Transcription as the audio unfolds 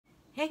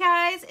Hey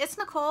guys, it's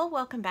Nicole.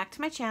 Welcome back to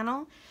my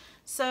channel.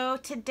 So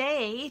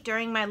today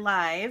during my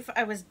live,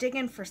 I was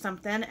digging for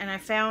something and I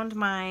found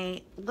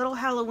my little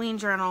Halloween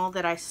journal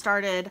that I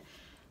started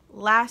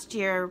last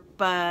year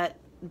but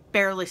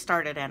barely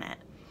started in it.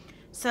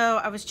 So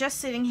I was just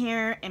sitting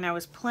here and I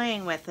was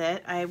playing with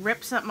it. I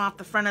ripped something off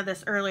the front of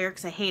this earlier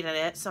because I hated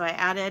it. So I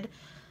added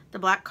the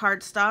black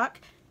cardstock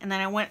and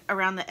then I went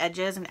around the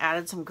edges and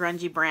added some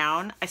grungy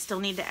brown. I still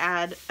need to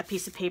add a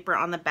piece of paper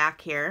on the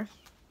back here.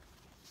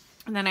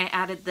 And then I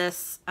added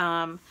this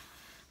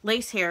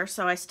lace here,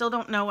 so I still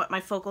don't know what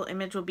my focal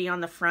image will be on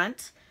the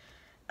front.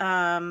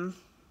 I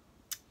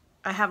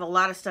have a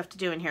lot of stuff to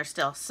do in here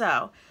still.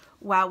 So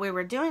while we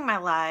were doing my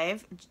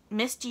live,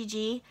 Miss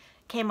Gigi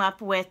came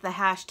up with the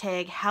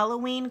hashtag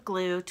Halloween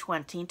Glue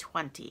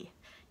 2020.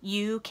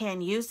 You can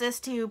use this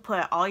to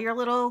put all your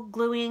little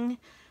gluing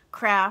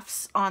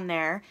crafts on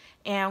there,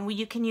 and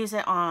you can use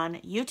it on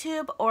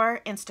YouTube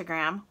or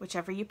Instagram,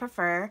 whichever you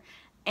prefer.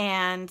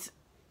 And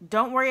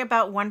don't worry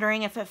about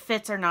wondering if it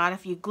fits or not.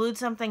 If you glued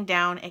something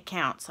down, it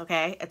counts,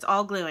 okay? It's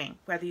all gluing,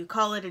 whether you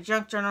call it a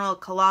junk journal, a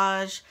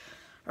collage,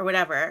 or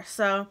whatever.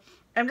 So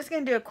I'm just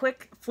going to do a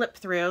quick flip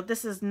through.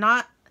 This is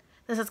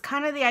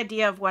kind of the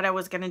idea of what I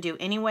was going to do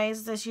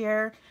anyways this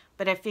year,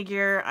 but I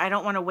figure I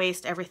don't want to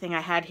waste everything I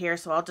had here,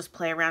 so I'll just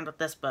play around with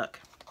this book.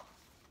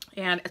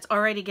 And it's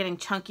already getting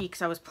chunky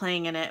because I was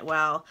playing in it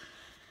while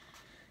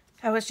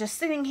I was just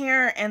sitting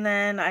here, and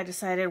then I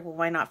decided, well,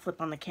 why not flip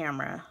on the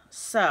camera?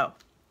 So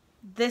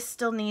this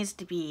still needs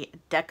to be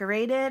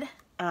decorated.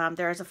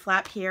 There is a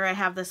flap here. I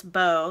have this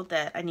bow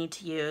that I need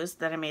to use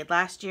that I made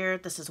last year.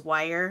 This is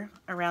wire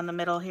around the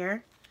middle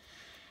here.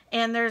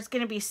 And there's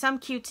going to be some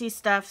cutesy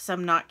stuff,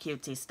 some not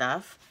cutesy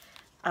stuff.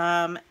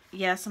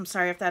 Yes, I'm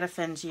sorry if that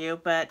offends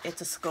you, but it's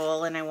a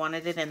skull and I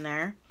wanted it in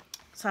there.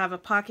 So I have a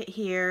pocket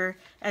here.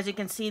 As you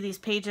can see, these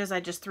pages,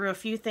 I just threw a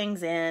few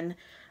things in.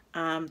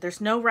 There's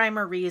no rhyme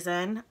or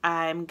reason.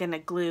 I'm going to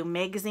glue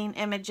magazine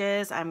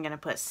images. I'm going to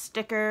put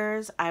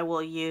stickers. I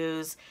will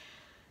use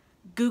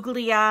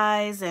googly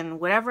eyes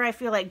and whatever I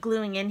feel like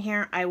gluing in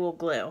here, I will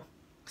glue.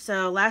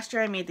 So last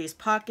year I made these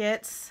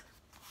pockets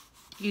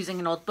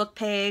using an old book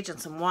page and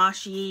some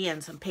washi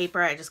and some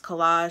paper. I just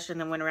collaged and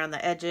then went around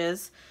the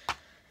edges.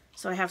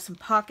 So I have some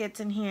pockets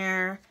in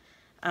here.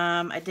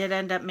 I did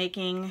end up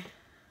making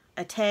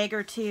a tag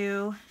or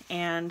two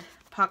and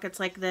pockets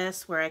like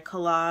this where I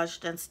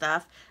collaged and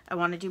stuff. I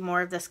want to do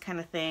more of this kind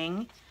of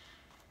thing.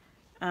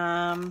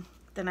 Then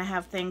I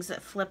have things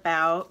that flip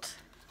out.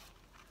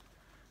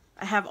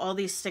 I have all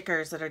these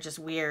stickers that are just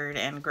weird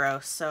and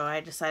gross, so I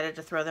decided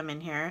to throw them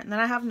in here. And then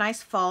I have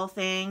nice fall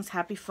things,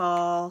 happy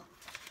fall,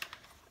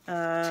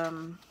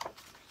 some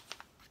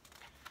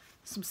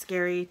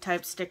scary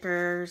type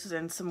stickers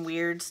and some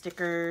weird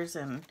stickers.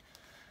 And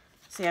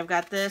see, I've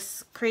got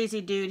this crazy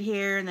dude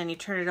here, and then you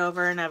turn it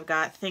over and I've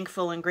got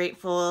thankful and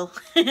grateful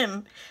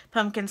and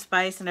pumpkin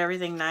spice and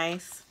everything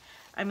nice.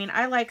 I mean,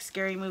 I like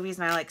scary movies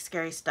and I like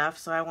scary stuff,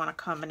 so I want a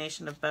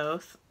combination of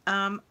both.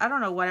 I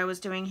don't know what I was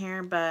doing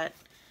here, but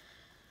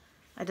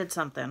I did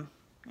something.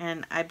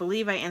 And I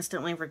believe I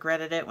instantly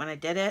regretted it when I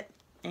did it.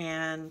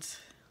 And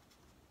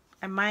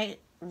I might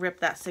rip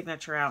that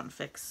signature out and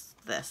fix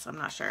this. I'm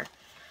not sure.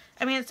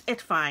 I mean,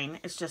 it's fine.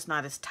 It's just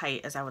not as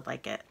tight as I would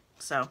like it.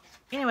 So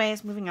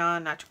anyways, moving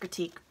on, not to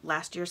critique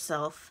last year's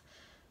self.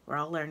 We're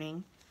all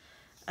learning.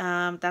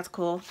 That's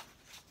cool.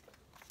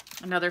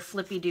 Another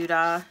flippy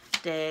doodah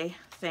day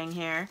thing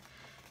here.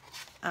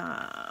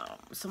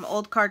 Some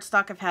old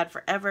cardstock I've had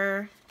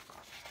forever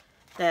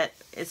that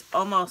is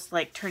almost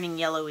like turning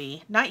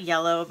yellowy. Not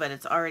yellow, but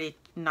it's already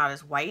not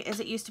as white as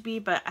it used to be,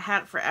 but I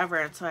had it forever,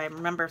 and so I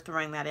remember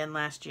throwing that in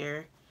last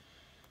year.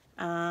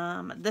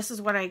 This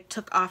is what I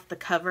took off the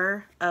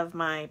cover of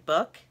my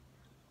book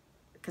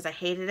because I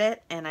hated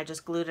it, and I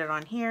just glued it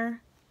on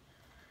here.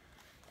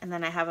 And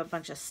then I have a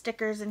bunch of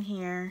stickers in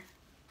here.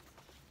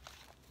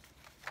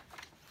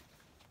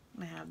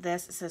 I have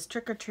this. It says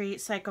Trick or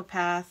Treat,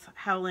 Psychopath,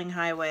 Howling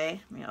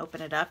Highway. Let me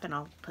open it up and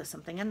I'll put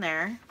something in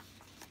there.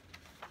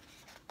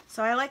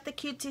 So I like the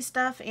cutesy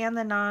stuff and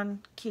the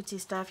non-cutesy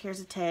stuff. Here's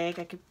a tag.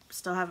 I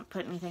still haven't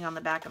put anything on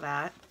the back of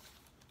that.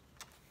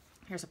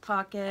 Here's a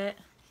pocket.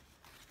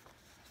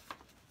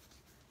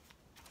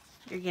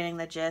 You're getting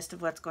the gist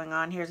of what's going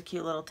on. Here's a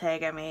cute little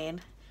tag I made.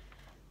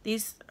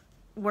 These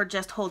were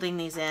just holding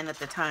these in at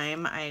the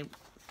time. I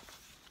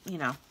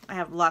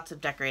have lots of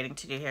decorating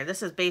to do here.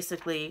 This is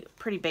basically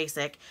pretty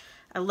basic.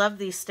 I love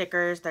these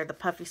stickers. They're the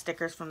puffy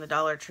stickers from the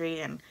Dollar Tree,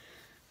 and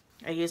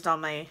I used all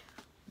my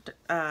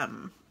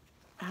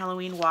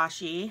Halloween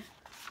washi.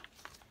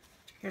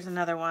 Here's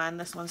another one.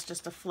 This one's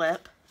just a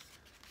flip.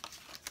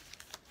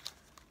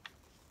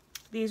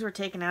 These were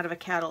taken out of a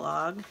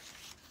catalog.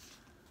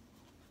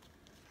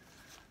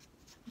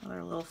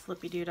 Another little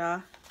flippy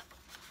doodah.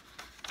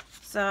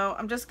 So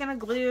I'm just gonna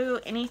glue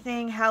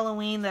anything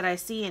Halloween that I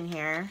see in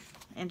here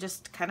and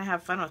just kind of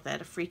have fun with it.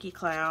 A freaky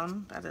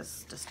clown. That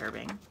is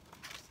disturbing.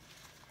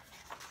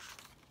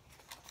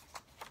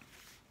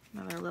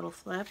 Another little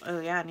flip. Oh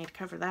yeah, I need to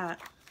cover that.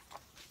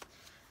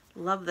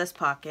 Love this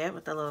pocket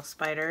with the little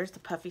spiders, the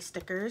puffy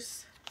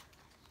stickers.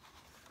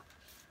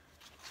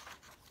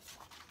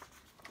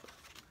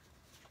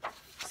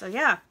 So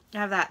yeah, I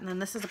have that. And then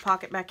this is a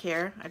pocket back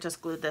here. I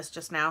just glued this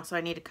just now, so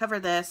I need to cover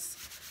this,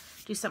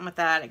 do something with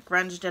that. I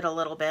grunged it a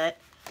little bit.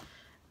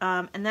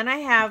 And then I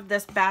have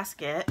this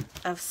basket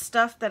of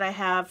stuff that I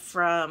have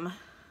from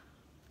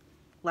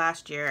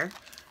last year.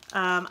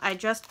 I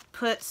just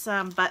put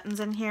some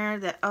buttons in here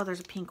that, oh, there's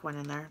a pink one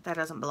in there. That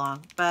doesn't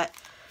belong. But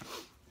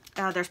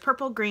there's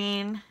purple,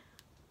 green,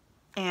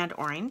 and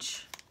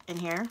orange in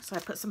here. So I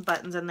put some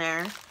buttons in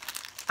there.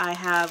 I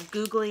have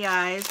googly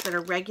eyes that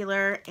are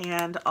regular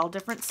and all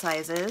different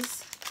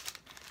sizes.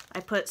 I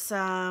put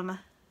some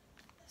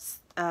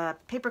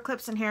paper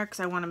clips in here because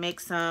I want to make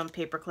some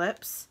paper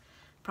clips.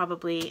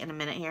 Probably in a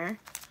minute here.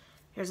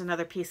 Here's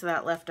another piece of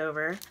that left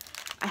over.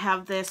 I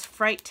have this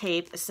fright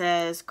tape. It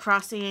says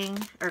crossing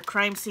or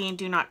crime scene,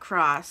 do not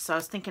cross. So I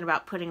was thinking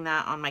about putting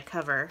that on my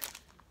cover.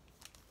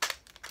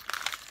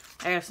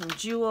 I have some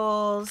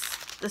jewels.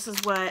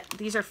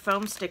 These are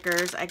foam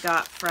stickers I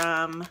got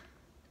from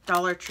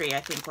Dollar Tree, I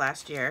think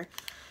last year.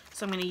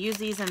 So I'm going to use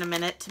these in a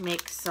minute to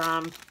make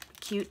some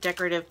cute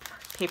decorative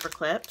paper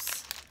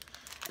clips.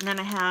 And then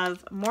I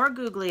have more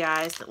googly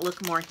eyes that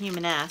look more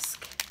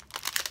human-esque.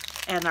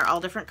 And they're all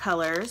different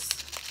colors.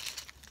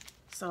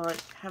 So I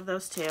have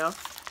those too.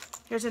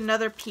 Here's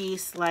another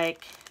piece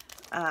like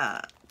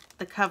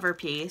the cover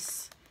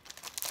piece.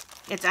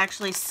 It's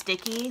actually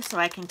sticky, so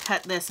I can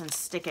cut this and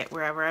stick it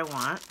wherever I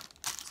want.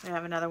 So I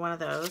have another one of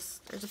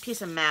those. There's a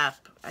piece of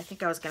map. I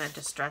think I was going to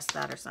distress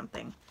that or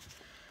something.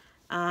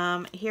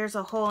 Here's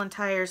a whole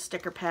entire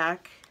sticker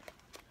pack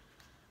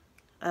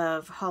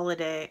of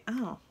holiday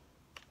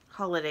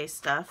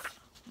stuff.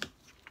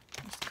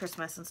 There's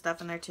Christmas and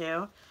stuff in there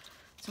too.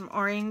 Some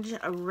orange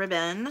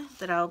ribbon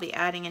that I'll be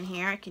adding in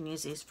here. I can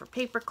use these for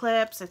paper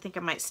clips. I think I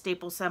might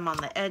staple some on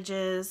the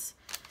edges.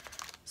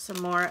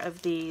 Some more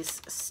of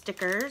these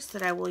stickers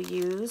that I will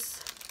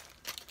use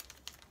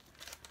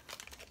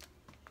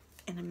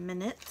in a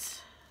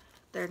minute.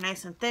 They're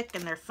nice and thick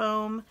and they're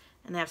foam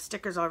and they have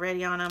stickers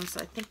already on them. So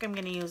I think I'm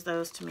going to use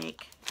those to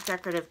make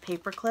decorative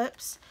paper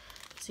clips.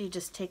 So you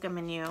just take them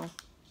and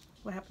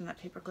what happened to that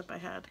paper clip I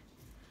had?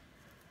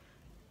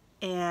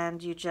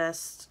 And you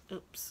just,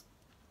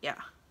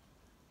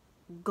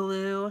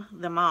 glue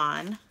them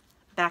on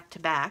back to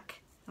back,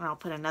 and I'll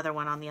put another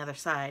one on the other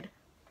side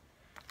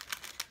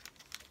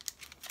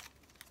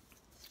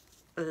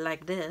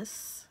like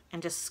this,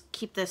 and just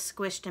keep this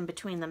squished in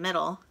between the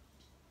middle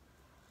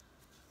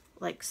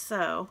like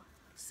so,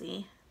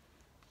 see?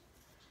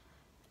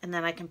 And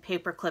then I can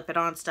paper clip it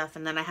on stuff,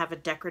 and then I have a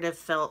decorative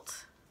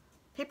felt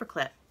paper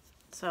clip.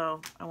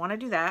 So I want to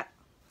do that.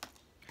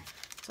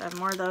 So I have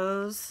more of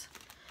those.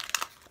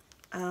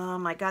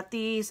 I got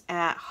these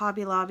at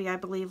Hobby Lobby, I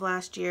believe,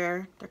 last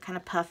year. They're kind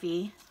of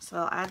puffy, so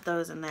I'll add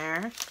those in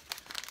there.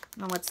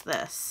 Now what's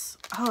this?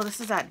 Oh,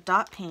 this is that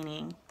dot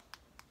painting.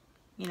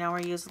 You know,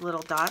 where you use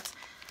little dots.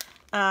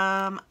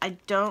 I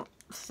don't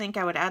think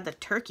I would add the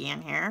turkey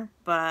in here,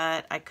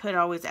 but I could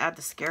always add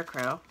the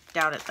scarecrow.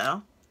 Doubt it,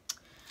 though.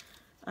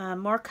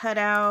 More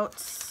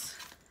cutouts.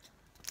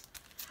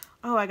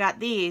 Oh, I got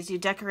these. You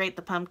decorate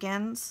the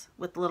pumpkins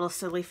with little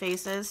silly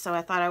faces, so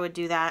I thought I would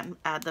do that and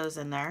add those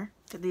in there.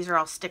 These are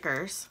all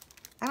stickers.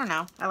 I don't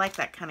know. I like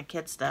that kind of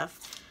kid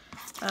stuff.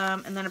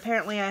 And then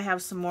apparently I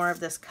have some more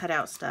of this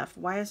cutout stuff.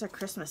 Why is there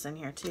Christmas in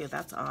here too?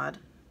 That's odd.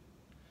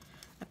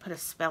 I put a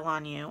spell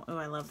on you. Oh,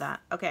 I love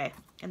that. Okay.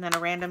 And then a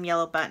random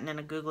yellow button and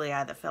a googly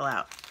eye that fill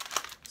out.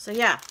 So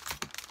yeah.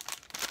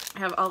 I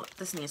have all,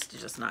 this needs to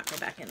just not go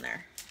back in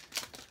there.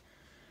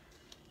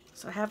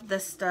 So I have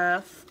this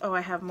stuff. Oh,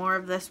 I have more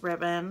of this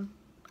ribbon.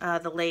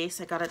 The lace.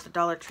 I got it at the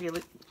Dollar Tree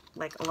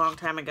like a long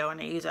time ago,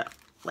 and I use it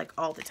like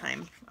all the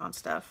time on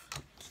stuff.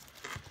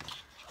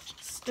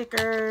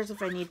 Stickers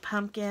if I need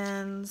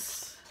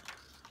pumpkins.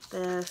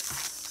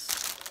 This.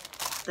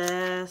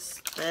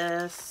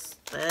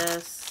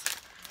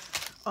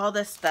 All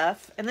this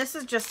stuff. And this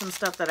is just some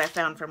stuff that I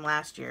found from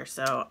last year,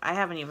 so I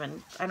don't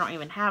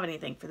even have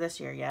anything for this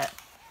year yet.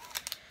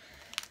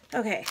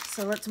 Okay,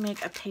 so let's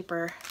make a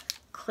paper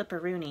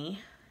clip-a-rooney.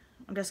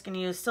 I'm just going to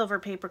use silver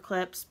paper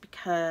clips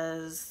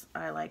because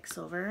I like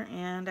silver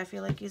and I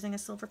feel like using a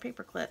silver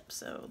paper clip.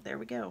 So there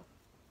we go.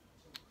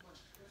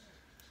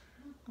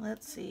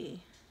 Let's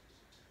see.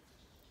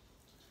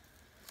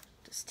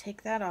 Just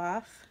take that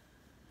off.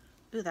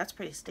 Ooh, that's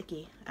pretty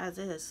sticky as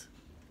is.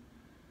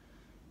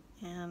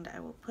 And I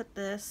will put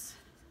this.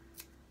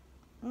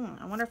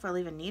 I wonder if I'll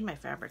even need my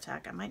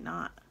Fabri-Tac. I might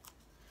not.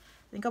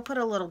 I think I'll put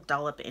a little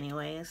dollop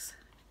anyways.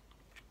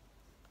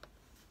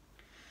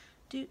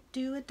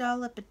 Do a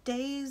dollop of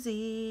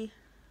daisy.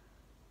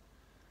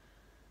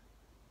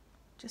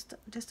 Just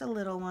a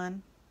little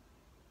one.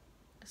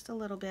 Just a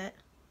little bit.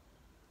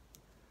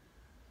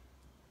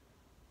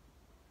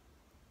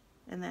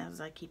 And then as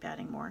I keep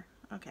adding more.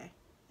 Okay,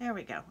 there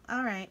we go.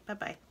 All right,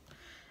 bye-bye.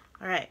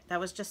 All right, that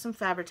was just some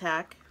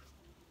Fabri-Tac.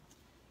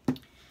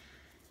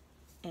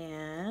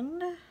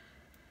 And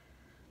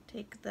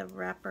take the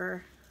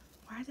wrapper.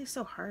 Why are they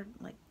so hard?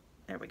 Like,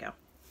 There we go.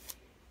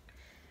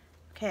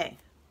 Okay.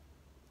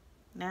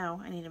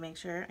 Now I need to make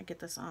sure I get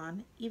this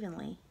on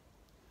evenly.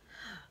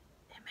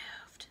 It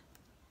moved.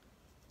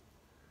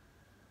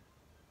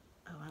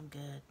 Oh, I'm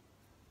good.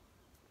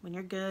 When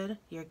you're good,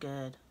 you're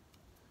good.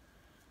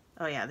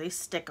 Oh yeah, these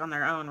stick on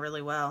their own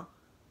really well.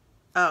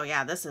 Oh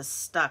yeah, this is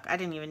stuck. I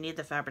didn't even need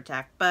the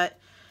Fabri-Tac, but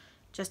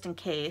just in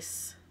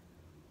case.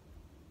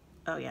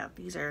 Oh yeah,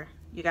 these are,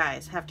 you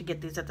guys have to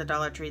get these at the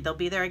Dollar Tree. They'll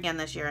be there again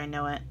this year, I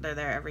know it. They're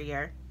there every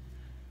year.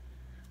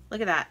 Look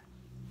at that.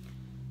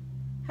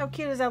 How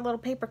cute is that little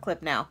paper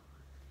clip now?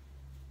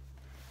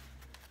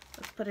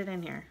 Let's put it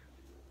in here.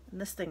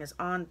 And this thing is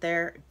on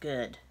there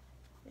good.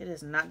 It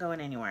is not going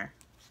anywhere.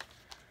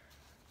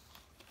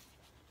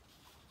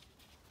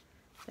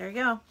 There you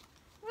go.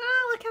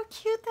 Oh, look how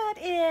cute that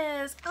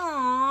is.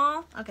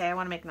 Aww. Okay, I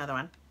want to make another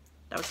one.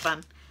 That was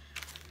fun.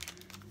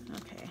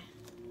 Okay.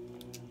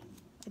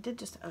 I did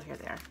just, oh, here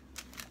they are.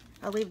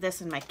 I'll leave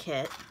this in my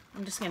kit.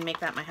 I'm just going to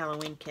make that my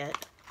Halloween kit.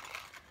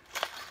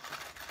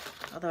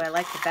 Although I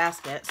like the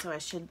basket, so I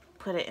should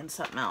put it in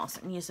something else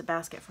and use the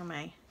basket for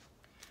my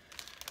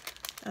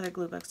other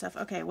glue book stuff.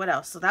 Okay, what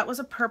else? So that was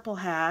a purple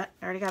hat.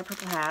 I already got a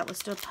purple hat.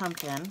 Let's do a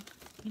pumpkin.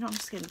 You know, I'm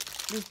just going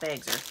to, these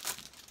bags are,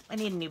 I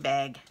need a new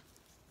bag.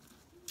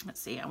 Let's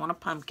see, I want a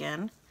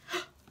pumpkin.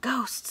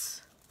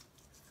 Ghosts!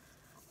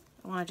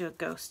 I want to do a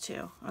ghost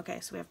too. Okay,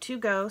 so we have two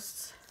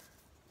ghosts.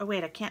 Oh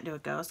wait, I can't do a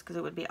ghost because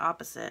it would be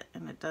opposite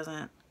and it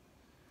doesn't.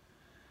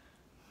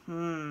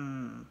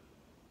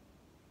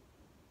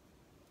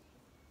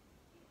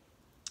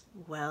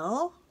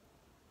 Well,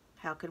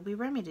 how could we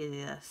remedy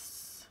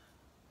this?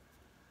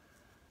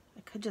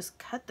 I could just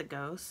cut the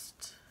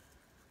ghost.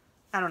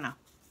 I don't know.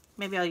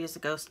 Maybe I'll use the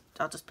ghost.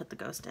 I'll just put the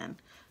ghost in.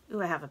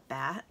 Ooh, I have a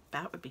bat.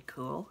 Bat would be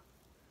cool.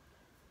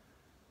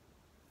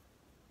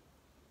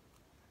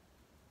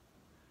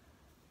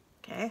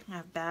 Okay, I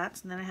have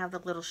bats, and then I have the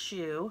little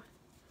shoe,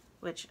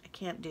 which I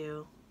can't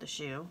do the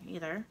shoe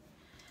either,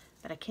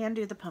 but I can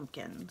do the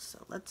pumpkin,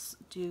 so let's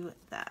do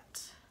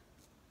that.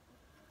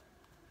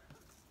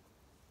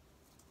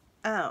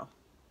 Oh.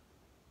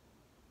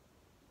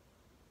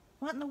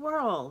 What in the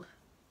world?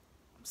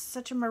 I'm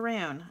such a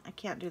maroon. I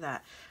can't do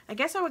that. I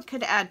guess I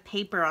could add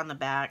paper on the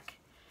back,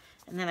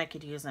 and then I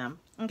could use them.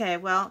 Okay,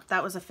 well,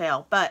 that was a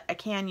fail, but I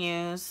can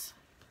use...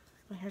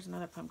 Well, here's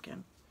another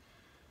pumpkin.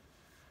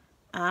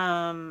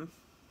 I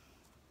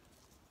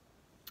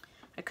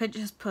could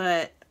just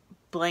put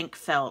blank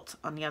felt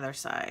on the other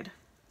side,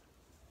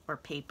 or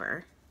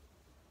paper.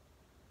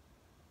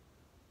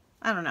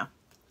 I don't know.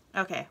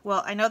 Okay,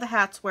 well, I know the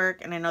hats work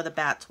and I know the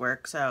bats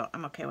work, so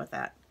I'm okay with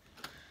that.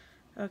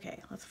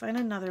 Okay, let's find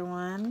another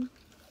one.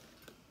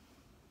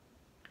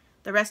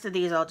 The rest of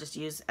these I'll just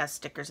use as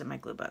stickers in my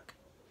glue book.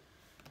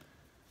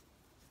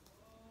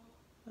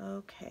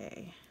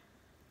 Okay.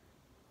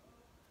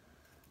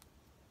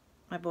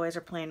 My boys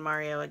are playing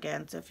Mario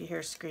again, so if you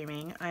hear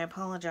screaming, I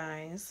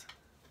apologize.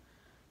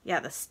 Yeah,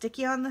 the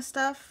sticky on this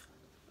stuff,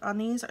 on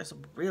these, is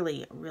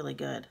really, really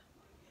good.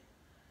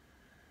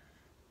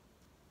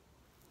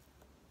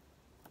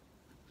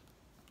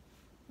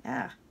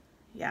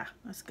 Yeah,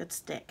 that's a good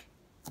stick.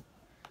 I'm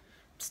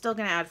still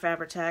gonna add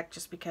Fabri-Tac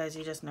just because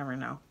you just never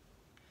know.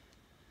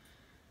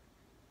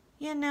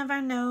 You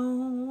never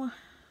know.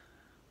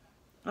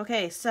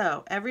 Okay,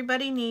 so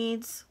everybody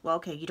needs, well,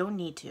 okay, you don't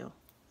need to.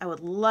 I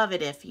would love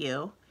it if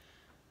you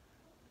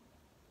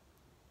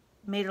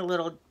made a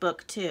little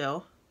book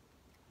too.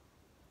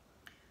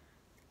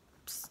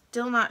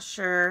 Still not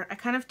sure. I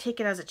kind of take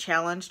it as a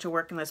challenge to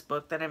work in this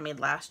book that I made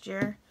last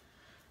year,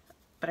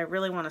 but I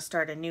really want to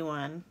start a new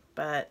one,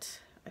 but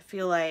I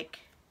feel like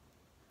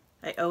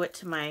I owe it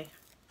to my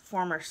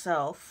former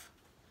self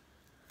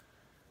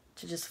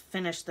to just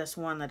finish this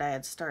one that I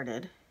had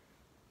started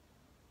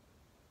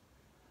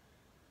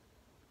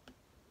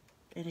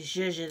and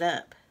zhuzh it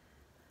up.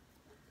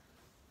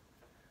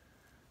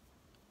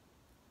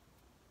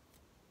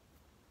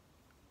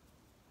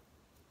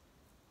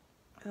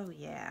 Oh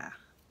yeah.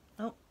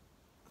 Oh.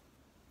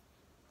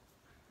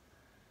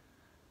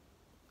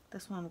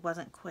 This one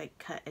wasn't quite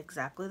cut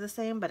exactly the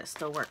same, but it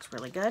still works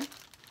really good.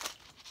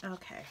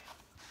 Okay.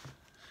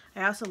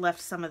 I also left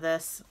some of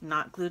this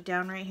not glued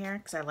down right here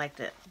because I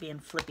liked it being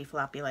flippy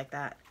floppy like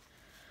that.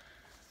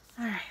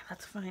 Alright,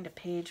 let's find a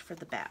page for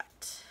the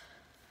bat.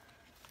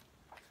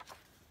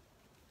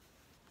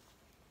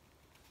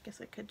 Guess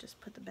I could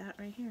just put the bat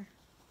right here.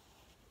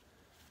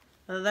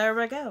 Well, there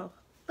we go.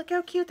 Look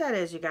how cute that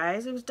is, you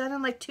guys. It was done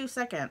in like 2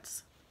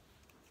 seconds.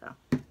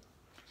 So,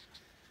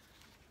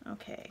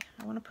 okay,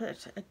 I want to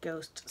put a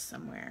ghost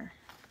somewhere.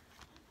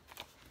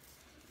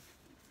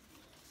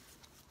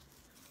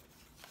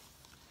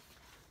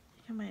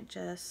 I might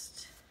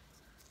just,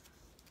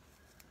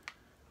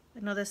 I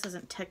know this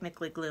isn't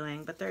technically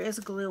gluing, but there is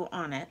glue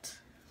on it.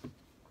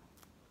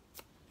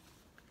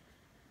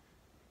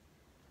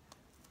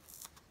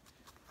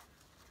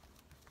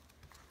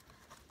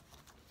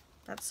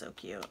 That's so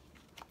cute.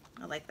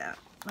 I like that.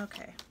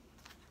 Okay.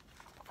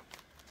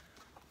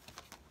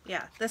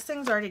 Yeah, this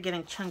thing's already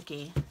getting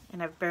chunky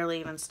and I've barely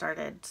even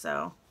started,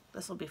 so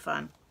this will be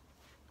fun.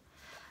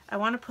 I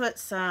want to put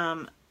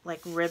some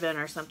like ribbon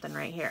or something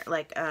right here,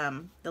 like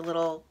the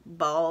little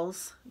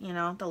balls, you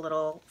know, the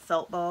little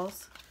felt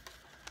balls,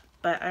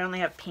 but I only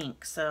have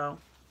pink, so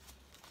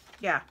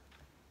yeah.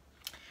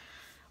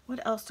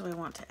 What else do I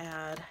want to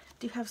add? I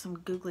do have some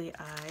googly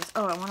eyes.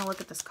 Oh, I want to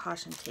look at this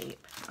caution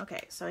tape.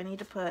 Okay, so I need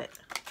to put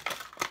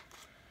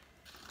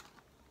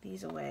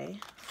these away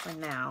for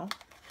now.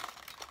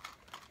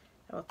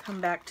 I will come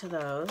back to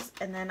those,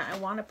 and then I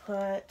want to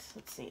put,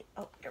 let's see,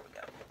 oh, here we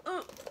go.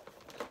 Ooh.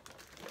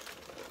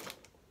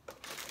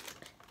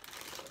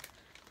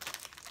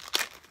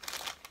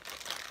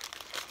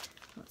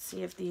 Let's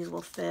see if these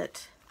will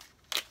fit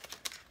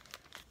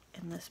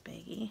in this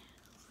baggie.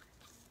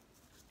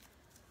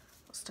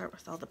 We'll start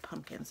with all the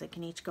pumpkins. They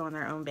can each go in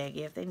their own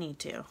baggie if they need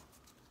to.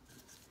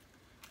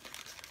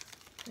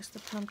 Just the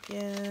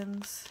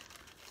pumpkins.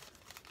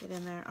 Get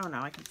in there. Oh no,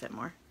 I can fit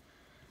more.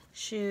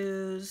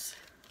 Shoes.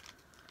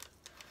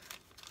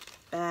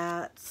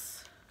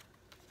 Bats.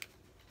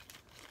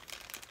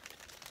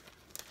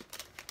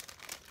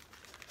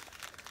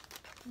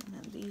 And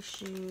then these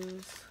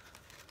shoes.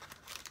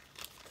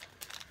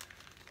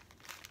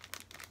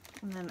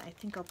 And then I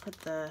think I'll put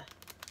the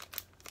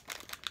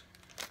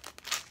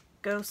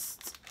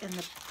ghosts and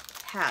the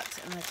hats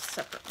in a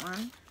separate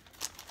one.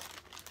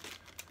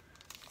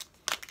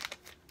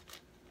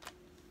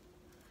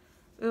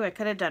 Ooh, I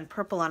could have done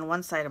purple on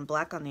one side and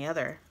black on the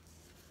other.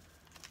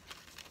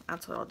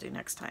 That's what I'll do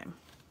next time.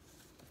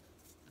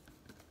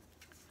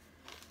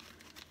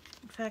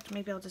 In fact,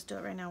 maybe I'll just do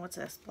it right now. What's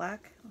this?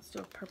 Black? Let's do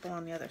a purple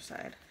on the other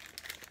side.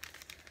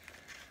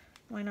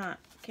 Why not?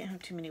 Can't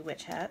have too many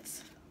witch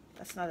hats.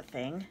 That's not a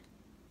thing.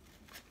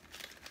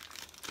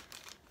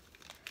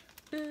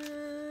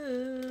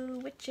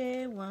 Ooh,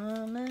 witchy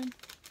woman.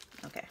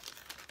 Okay.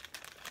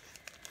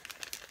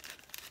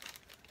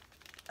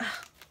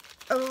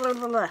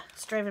 Oh,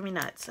 it's driving me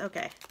nuts.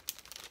 Okay.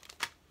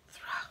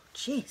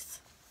 Jeez.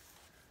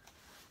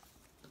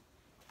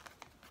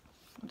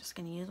 I'm just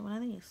going to use one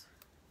of these.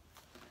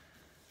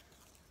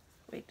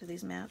 Wait, do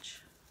these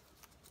match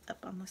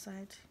up on the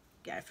sides?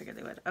 Yeah, I figured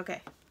they would.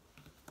 Okay.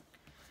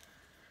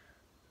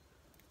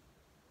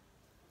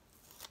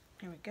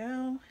 There we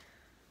go.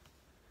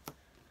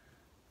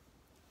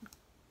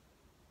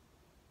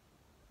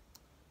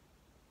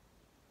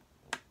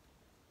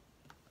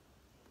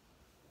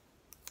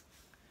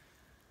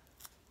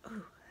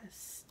 Ooh, that's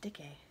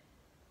sticky.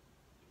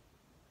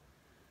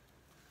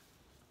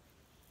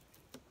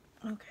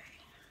 Okay.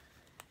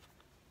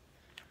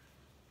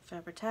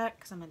 Fabri-Tac,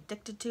 because I'm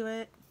addicted to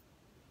it.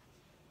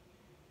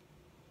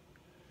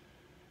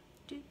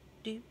 Doot,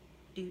 doot,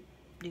 doot,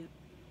 doot.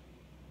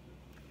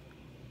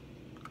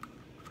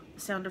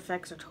 Sound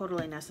effects are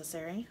totally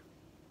necessary.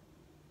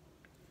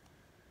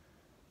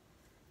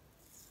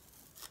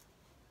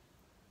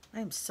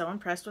 I am so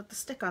impressed with the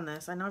stick on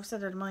this. I know I've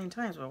said it a million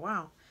times, but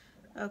wow.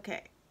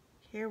 Okay,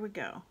 here we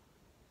go.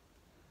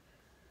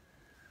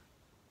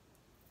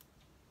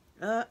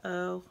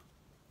 Uh-oh.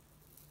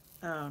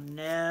 Oh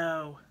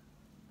no.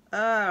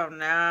 Oh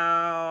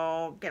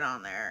no. Get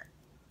on there.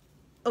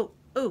 Oh,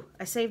 ooh,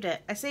 I saved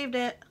it. I saved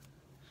it.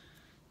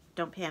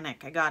 Don't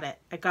panic. I got it.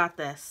 I got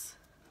this.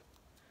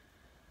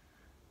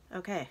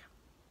 Okay.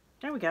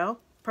 There we go.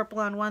 Purple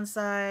on one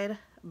side,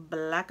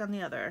 black on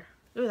the other.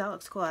 Ooh, that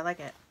looks cool. I like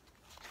it.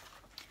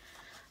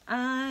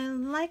 I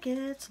like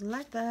it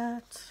like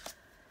that.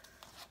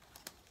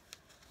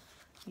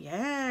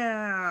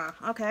 Yeah.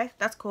 Okay,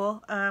 that's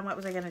cool. What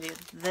was I gonna do?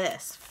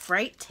 This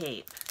fright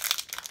tape.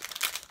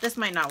 This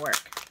might not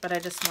work, but I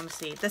just want to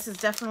see. This is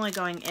definitely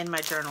going in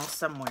my journal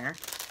somewhere.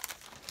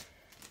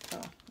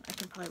 Oh, I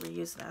can probably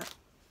reuse that.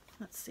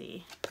 Let's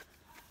see.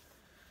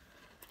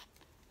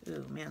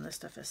 Ooh, man, this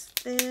stuff is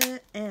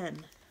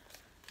thin.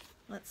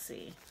 Let's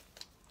see.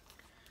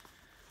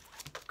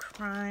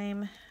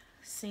 Crime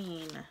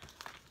scene.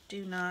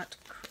 Do not.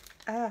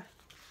 Let's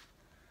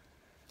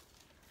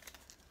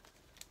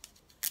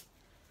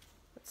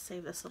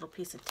save this little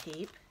piece of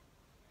tape.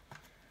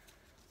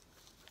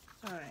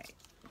 All right.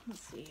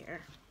 Let's see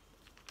here.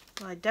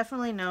 Well, I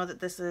definitely know that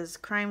this is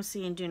crime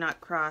scene, do not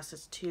cross.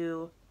 It's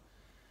too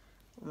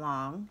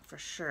long for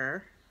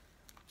sure.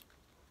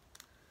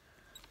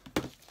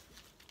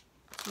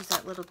 Let's use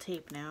that little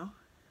tape now.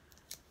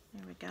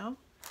 There we go.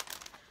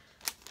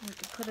 And we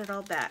can put it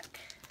all back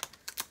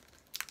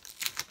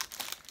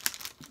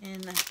in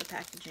the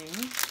packaging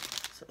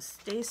so it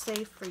stays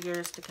safe for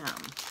years to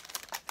come.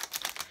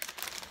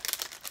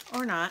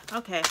 Or not.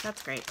 Okay,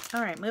 that's great.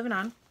 All right, moving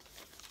on.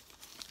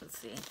 Let's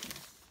see.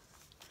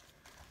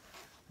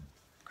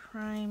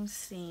 Crime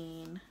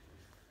scene.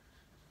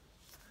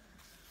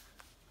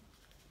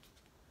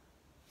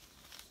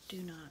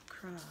 Do not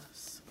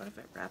cross. What if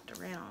it wrapped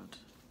around?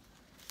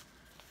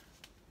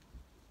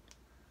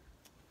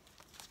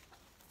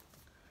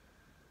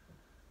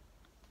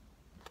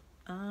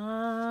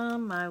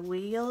 My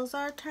wheels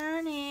are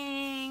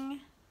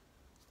turning.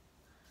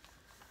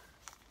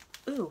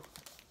 Ooh,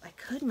 I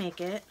could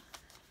make it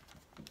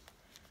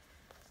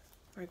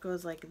where it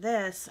goes like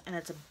this, and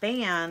it's a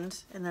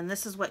band, and then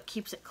this is what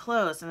keeps it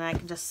closed, and I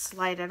can just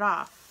slide it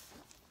off.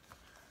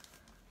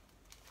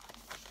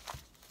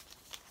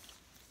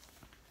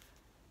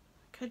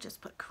 Could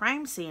just put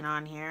crime scene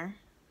on here.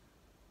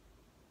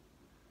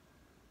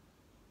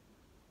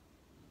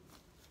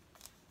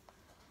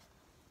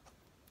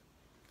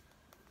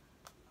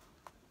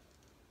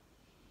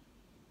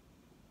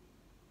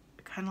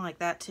 Kind of like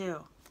that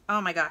too.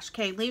 Oh my gosh.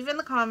 Okay, leave in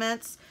the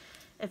comments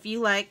if you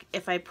like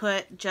if I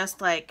put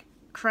just like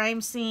crime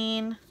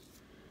scene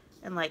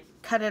and like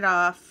cut it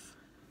off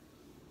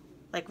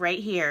like right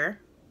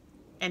here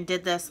and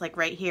did this like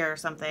right here or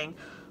something,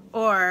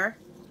 or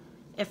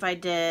if I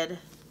did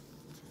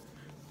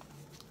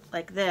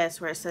like this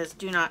where it says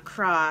do not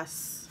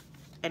cross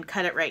and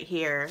cut it right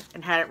here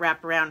and had it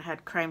wrap around,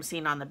 had crime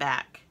scene on the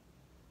back,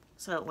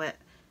 so it went,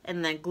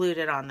 and then glued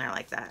it on there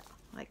like that,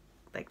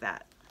 like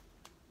that.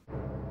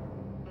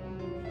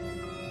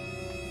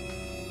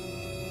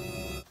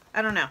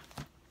 I don't know.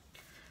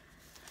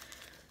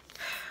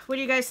 What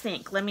do you guys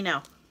think? Let me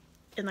know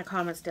in the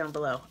comments down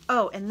below.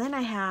 Oh, and then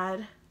I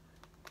had,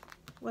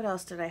 what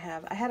else did I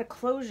have? I had a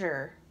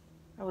closure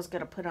I was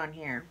going to put on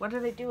here. What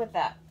did I do with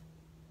that?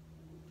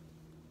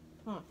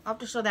 I'll have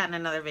to show that in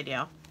another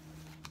video.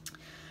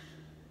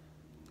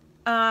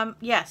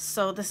 Yes,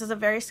 so this is a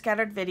very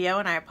scattered video,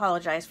 and I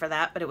apologize for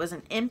that, but it was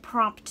an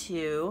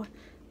impromptu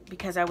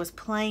because I was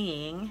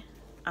playing.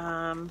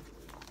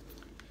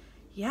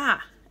 Yeah,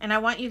 and I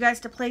want you guys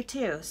to play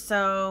too.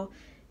 So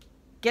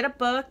get a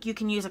book. You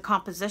can use a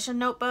composition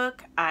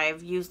notebook.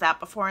 I've used that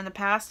before in the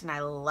past, and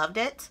I loved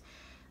it.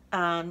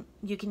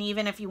 You can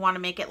even, if you want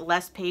to make it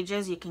less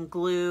pages, you can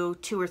glue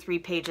 2 or 3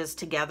 pages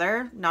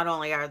together. Not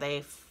only are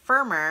they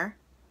firmer,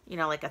 you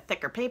know, like a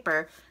thicker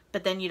paper,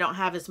 but then you don't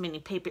have as many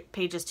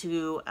pages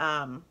to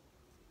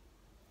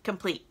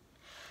complete.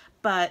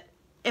 But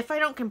if I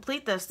don't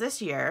complete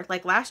this year,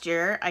 like last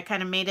year, I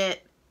kind of made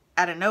it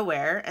out of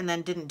nowhere and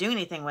then didn't do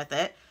anything with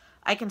it.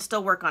 I can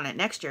still work on it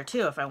next year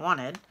too if I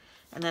wanted,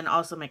 and then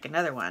also make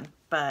another one.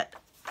 But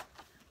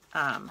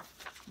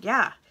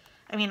yeah,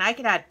 I mean, I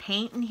could add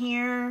paint in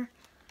here.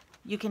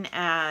 You can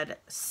add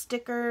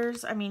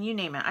stickers. I mean, you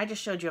name it. I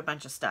just showed you a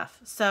bunch of stuff.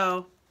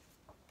 So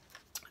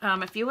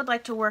if you would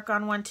like to work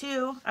on one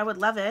too, I would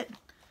love it.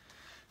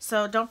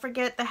 So don't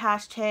forget the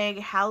hashtag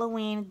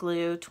Halloween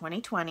Glue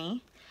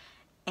 2020,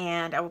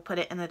 and I will put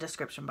it in the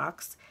description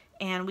box.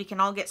 And we can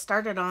all get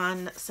started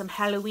on some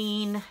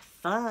Halloween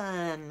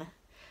fun.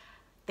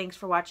 Thanks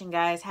for watching,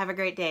 guys. Have a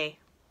great day.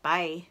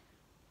 Bye.